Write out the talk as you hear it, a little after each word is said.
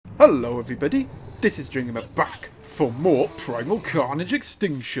Hello everybody, this is Jurassic back for more Primal Carnage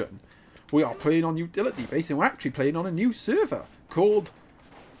Extinction. We are playing on Utility Base and we're actually playing on a new server called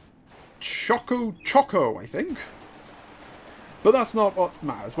Choco, I think. But that's not what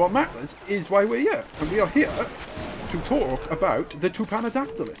matters. What matters is why we're here. And we are here to talk about the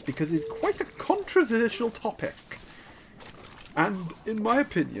Tupandactylus because it's quite a controversial topic. And in my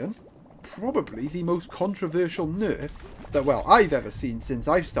opinion, probably the most controversial nerf that, well, I've ever seen since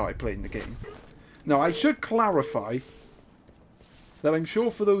I've started playing the game. Now, I should clarify that I'm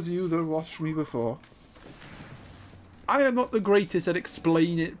sure for those of you that have watched me before, I am not the greatest at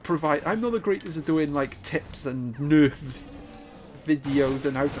explaining, I'm not the greatest at doing, like, tips and nerf videos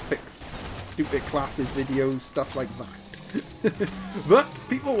and how to fix stupid classes videos, stuff like that. But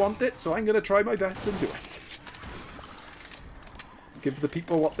people want it, so I'm going to try my best and do it. Give the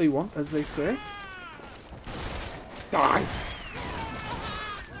people what they want, as they say. Die!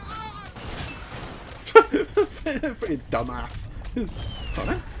 Freaking dumbass.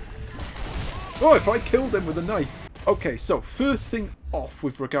 Oh, if I killed him with a knife. Okay, so first thing off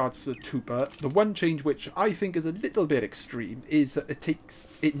with regards to Tupa, the one change which I think is a little bit extreme is that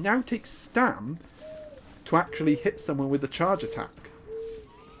it now takes stam to actually hit someone with a charge attack.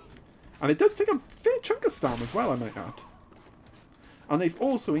 And it does take a fair chunk of stam as well, I might add. And they've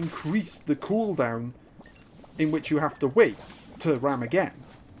also increased the cooldown in which you have to wait to ram again.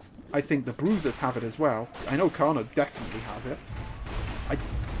 I think the bruisers have it as well. I know Karna definitely has it. I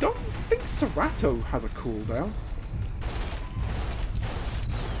don't think Cerato has a cooldown.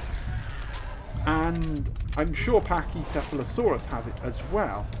 And I'm sure Pachycephalosaurus has it as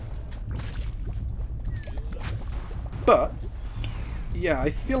well. But yeah, I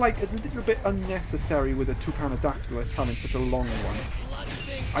feel like it's a little bit unnecessary with a Tupandactylus having such a long one.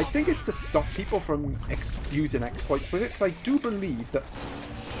 I think it's to stop people from using exploits with it, because I do believe that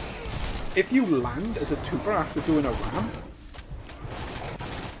if you land as a Tupa after doing a ram,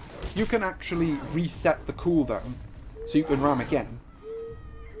 you can actually reset the cooldown so you can ram again,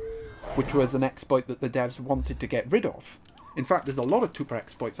 which was an exploit that the devs wanted to get rid of. In fact, there's a lot of Tupa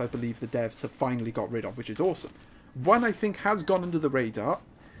exploits I believe the devs have finally got rid of, which is awesome. One I think has gone under the radar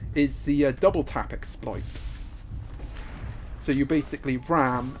is the double tap exploit. So you basically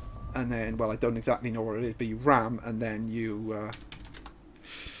ram and then, well, I don't exactly know what it is, but you ram and then you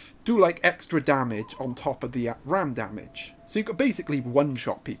do like extra damage on top of the ram damage. So you could basically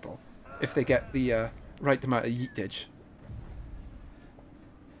one-shot people if they get the right amount of yeetage.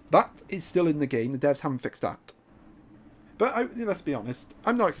 That is still in the game. The devs haven't fixed that. But let's be honest,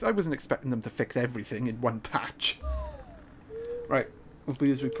 I wasn't expecting them to fix everything in one patch. Right,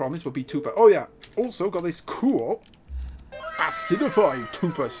 hopefully as we promised, will be Tupa. Oh yeah, also got this cool acidified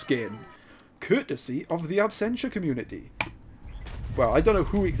Tupa skin, courtesy of the Absentia community. Well, I don't know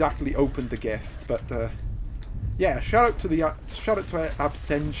who exactly opened the gift, but yeah, shout out to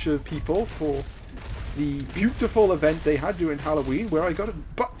Absentia people for the beautiful event they had during Halloween, where I got a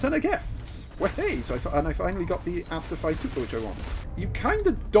butt ton of gifts. Well, hey, so I finally got the acidified Tupa, which I wanted. You kind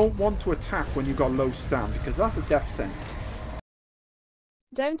of don't want to attack when you've got low stam, because that's a death sentence.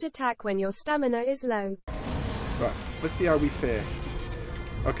 Don't attack when your stamina is low. Right, let's see how we fare.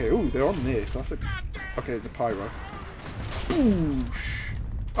 Okay, ooh, they're on this. That's a... Okay, it's a pyro. Boosh!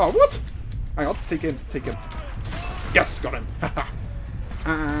 Oh, what? Hang on, take him, take him. Yes, got him!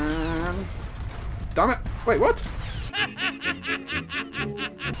 And... Damn it! Wait, what?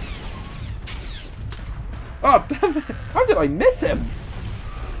 Oh, damn it! How did I miss him?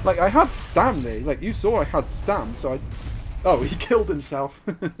 Like, I had stam there. Like, you saw I had stam, so I... Oh, he killed himself.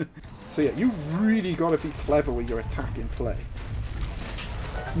 So yeah, you really got to be clever with your attacking play.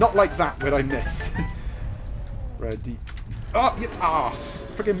 Not like that when I miss. Ready. Oh, you ass!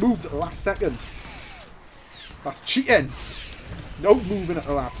 Freaking moved at the last second. That's cheating. No moving at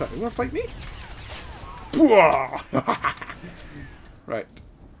the last second. You want to fight me? Right.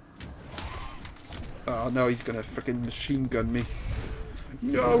 Oh no, he's going to freaking machine gun me.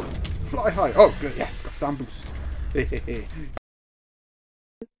 No! Fly high. Oh, good. Yes, got stam boost.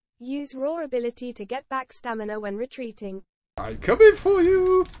 Use raw ability to get back stamina when retreating. I'm coming for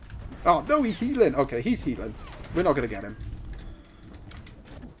you! Oh, no, he's healing. Okay, he's healing. We're not going to get him.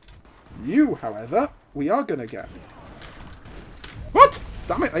 You, however, we are going to get. What?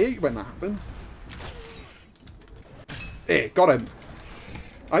 Damn it, I hate when that happens. Hey, got him.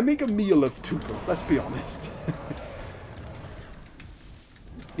 I make a meal of Tupa, let's be honest.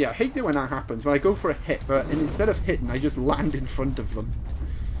 Yeah, I hate it when that happens. When I go for a hit, and instead of hitting, I just land in front of them.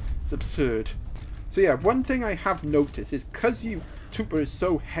 It's absurd. So yeah, one thing I have noticed is because Tupa is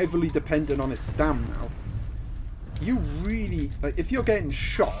so heavily dependent on his stam now, you really, like, if you're getting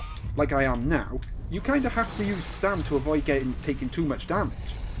shot, like I am now, you kind of have to use stam to avoid taking too much damage.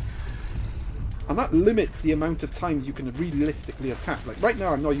 And that limits the amount of times you can realistically attack. Like, right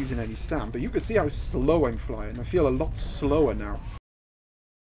now I'm not using any stam, but you can see how slow I'm flying. I feel a lot slower now.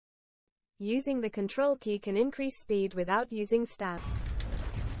 Using the control key can increase speed without using stam.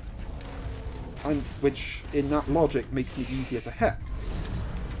 And which, in that logic, makes me easier to hit.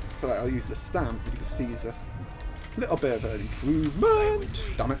 So I'll use the stam, but you can see there's a little bit of an improvement.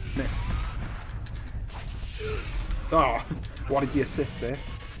 Damn it, missed. Oh, what did the assist there?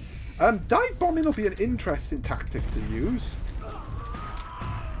 Dive bombing will be an interesting tactic to use.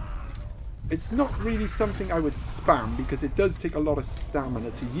 It's not really something I would spam because it does take a lot of stamina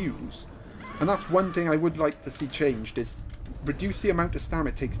to use. And that's one thing I would like to see changed, is reduce the amount of stamina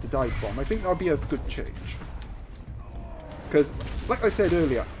it takes to dive bomb. I think that would be a good change. Because, like I said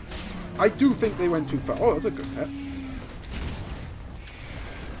earlier, I do think they went too far. Oh, that's a good hit.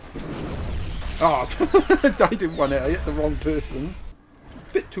 Oh, I died in one hit. I hit the wrong person.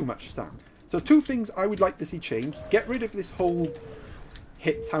 Bit too much stam. So 2 things I would like to see changed. Get rid of this whole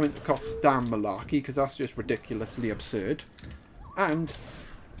hits having to cost stam malarkey, because that's just ridiculously absurd. And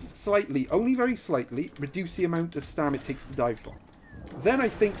slightly, only very slightly, reduce the amount of stam it takes to dive bomb. Then I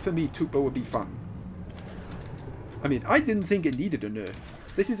think for me Tupa would be fun. I mean, I didn't think it needed a nerf.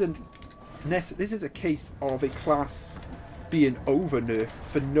 This is a case of a class being over-nerfed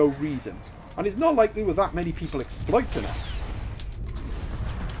for no reason. And it's not like there were that many people exploiting it.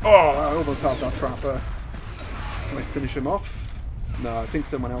 Oh, I almost had that trapper. Can I finish him off? No, I think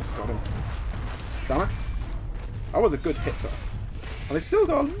someone else got him. Damn it. That was a good hit though. And I still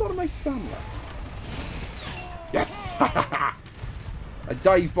got a lot of my stam left. Yes! I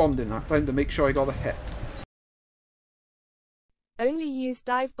dive bombed in that time to make sure I got a hit. Only use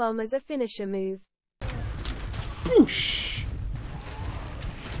dive bomb as a finisher move. Boosh!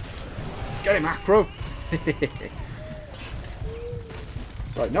 Get him, Acro!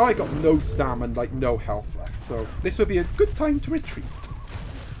 Right, now I got no stam and like no health left, so this would be a good time to retreat.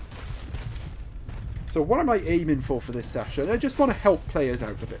 So what am I aiming for this session? I just want to help players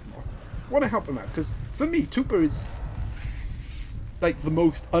out a bit more. I want to help them out, because for me, Tupa is like the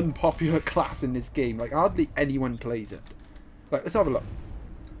most unpopular class in this game. Like, hardly anyone plays it. Right, let's have a look.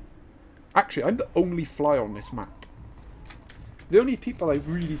 Actually, I'm the only flyer on this map. The only people I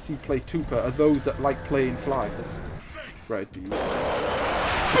really see play Tupa are those that like playing flyers. Ready.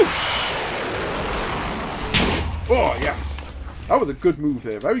 Oh, yes. That was a good move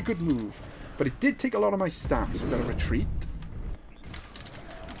there. Very good move. But it did take a lot of my stamps. So we're going to retreat.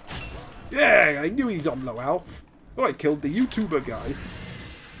 Yeah, I knew he's on low health. Oh, I killed the YouTuber guy.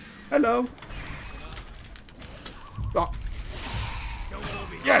 Hello. Oh.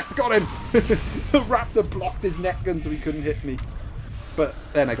 Yes, got him. The raptor blocked his net gun so he couldn't hit me. But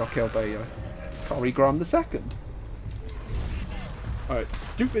then I got killed by Corrigram the second. Alright,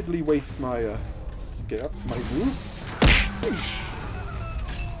 stupidly waste my skill, my move.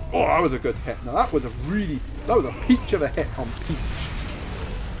 Oh, that was a good hit. Now that was a peach of a hit on Peach.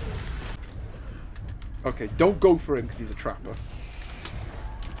 Okay, don't go for him because he's a trapper.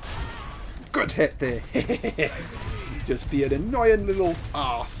 Good hit there. Just be an annoying little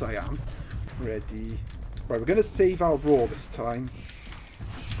arse I am. Ready. Right, we're going to save our raw this time.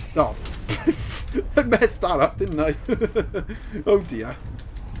 Oh, I messed that up, didn't I? Oh dear.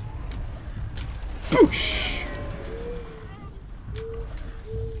 Boosh!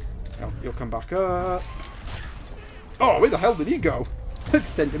 Oh, he'll come back up. Oh, where the hell did he go? I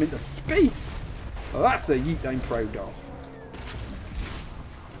sent him into space. Well, that's a yeet I'm proud of.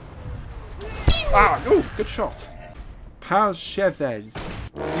 Ah, oh, good shot. Paz Chavez.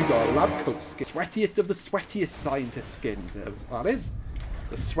 So you got a lab coat skin. Sweatiest of the sweatiest scientist skins. That is.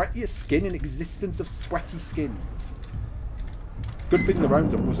 The sweatiest skin in existence of sweaty skins. Good thing the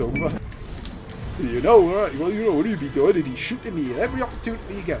roundup was over. You know, right? Well, you know what he'd be doing? He'd be shooting me at every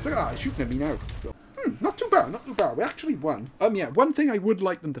opportunity he gets. Look at that, he's shooting at me now. Not too bad, not too bad. We actually won. Yeah, one thing I would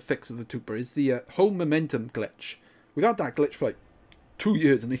like them to fix with the Tupa is the whole momentum glitch. We've had that glitch for like 2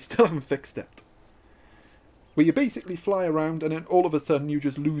 years and they still haven't fixed it. Where you basically fly around and then all of a sudden you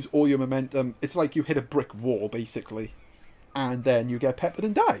just lose all your momentum. It's like you hit a brick wall, basically. And then you get peppered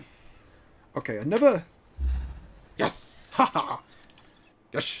and die. Okay, another... Yes! Haha!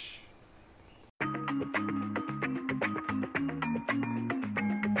 Yes!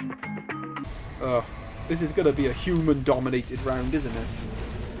 This is going to be a human-dominated round, isn't it?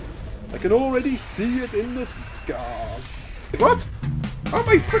 I can already see it in the scars. What? Am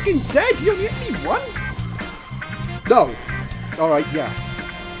I freaking dead? You only hit me once? No. Alright, yes.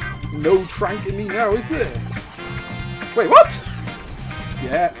 No tranking me now, is there? Wait, what?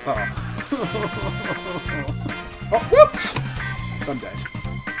 Yeah. Oh. Oh, what? I'm dead.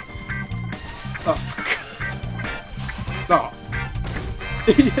 Oh, fuck. Oh.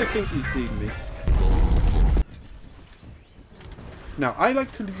 I think he's seen me. Now, I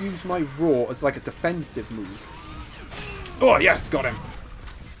like to use my roar as like a defensive move. Oh, yes, got him.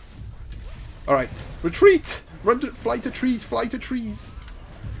 Alright, retreat! Run to, fly to trees, fly to trees.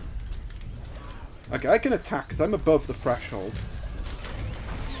 Okay, I can attack because I'm above the threshold.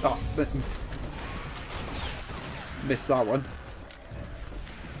 Oh, missed that one.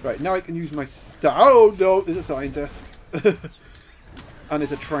 Right, now I can use my star. Oh no, there's a scientist. And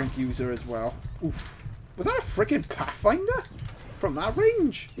there's a trank user as well. Oof. Was that a freaking Pathfinder? From that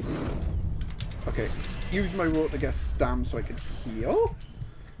range? Okay, use my roar to get stam so I can heal.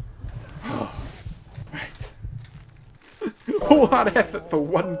 Oh, right. All that effort for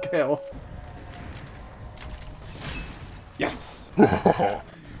one kill. Yes!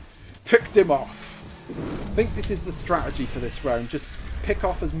 Picked him off. I think this is the strategy for this round. Just pick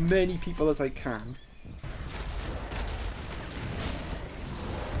off as many people as I can.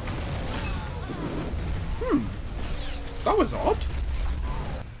 That was odd.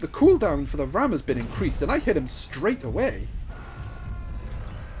 The cooldown for the ram has been increased and I hit him straight away.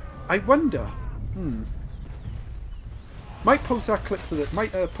 I wonder. Might post that clip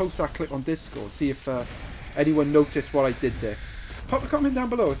post that clip on Discord. See if anyone noticed what I did there. Pop a comment down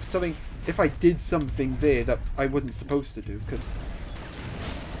below if I did something there that I wasn't supposed to do. Because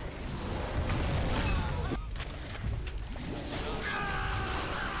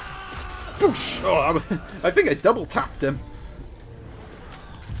boosh! Oh, I think I double tapped him.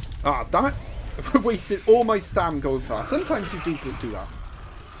 Ah, damn it! I wasted all my stam going fast. Sometimes you do that.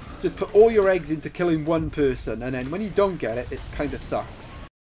 Just put all your eggs into killing one person, and then when you don't get it, it kind of sucks.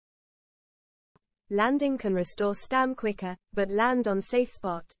 Landing can restore stam quicker, but land on safe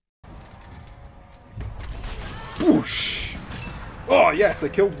spot. Boosh! Oh yes, I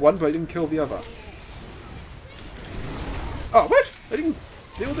killed one, but I didn't kill the other. Oh, what?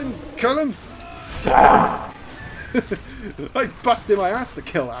 Still didn't kill him? I busted my ass to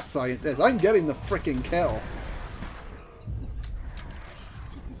kill that scientist. I'm getting the freaking kill.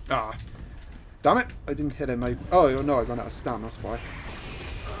 Ah. Damn it. I didn't hit him. Oh no, I ran out of stam, that's why.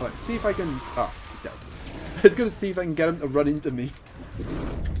 Alright, see if I can... Ah, he's dead. I was going to see if I can get him to run into me.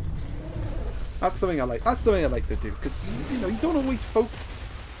 That's something I like. That's something I like to do. Because, you know, you don't always focus...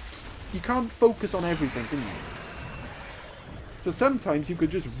 You can't focus on everything, can you? So sometimes you could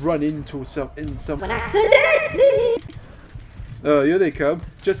just run into someone accidentally. Oh, here they come.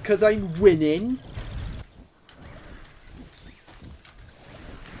 Just because I'm winning.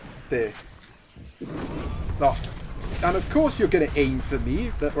 There. Off. And of course you're going to aim for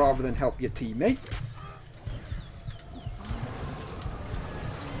me rather than help your teammate.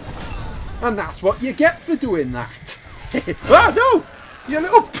 And that's what you get for doing that. Ah, no! You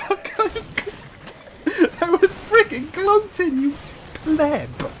little fuck! I was freaking gloating, you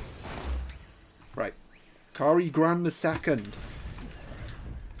pleb! Right. Kari Grand II.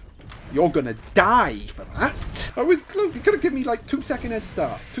 You're gonna die for that. I was close. You could have given me like 2-second head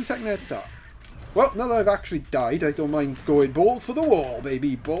start. 2-second head start. Well, now that I've actually died, I don't mind going ball for the wall,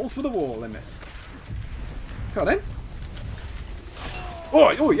 baby. Ball for the wall. I missed. Got him.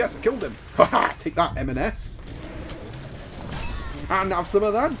 Oh, yes, I killed him. Haha, take that, M&S. And have some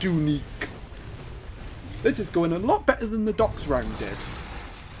of that unique. This is going a lot better than the docks round did.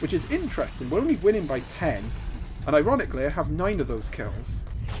 Which is interesting. We're only winning by 10. And ironically, I have 9 of those kills.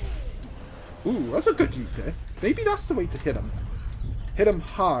 Ooh, that's a good yeet there. Maybe that's the way to hit him. Hit him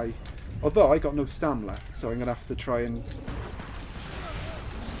high. Although I got no stam left, so I'm going to have to try and...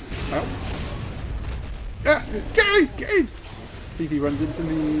 Well. Yeah, get in! See if he runs into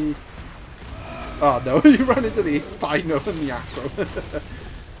me. Oh no, you run into the Spino and the Acro.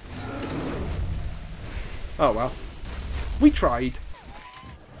 Oh well. We tried.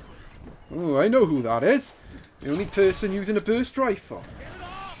 Oh, I know who that is. The only person using a burst rifle.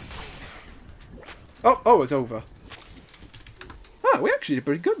 Oh, it's over. Ah, we actually did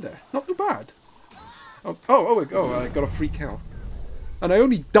pretty good there. Not too bad. I got a free kill. And I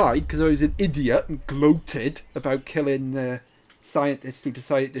only died because I was an idiot and gloated about killing the scientist who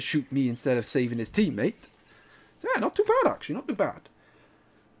decided to shoot me instead of saving his teammate. So yeah, not too bad actually, not too bad.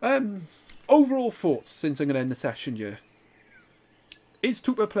 Overall thoughts since I'm going to end the session here. Is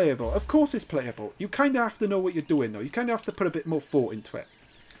Tupa playable? Of course it's playable. You kind of have to know what you're doing though. You kind of have to put a bit more thought into it.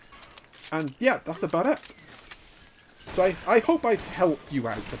 And yeah, that's about it. So I hope I've helped you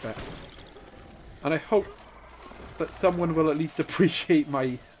out a bit. And I hope that someone will at least appreciate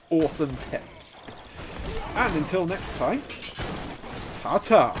my awesome tips. And until next time,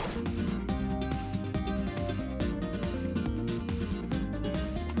 ta-ta!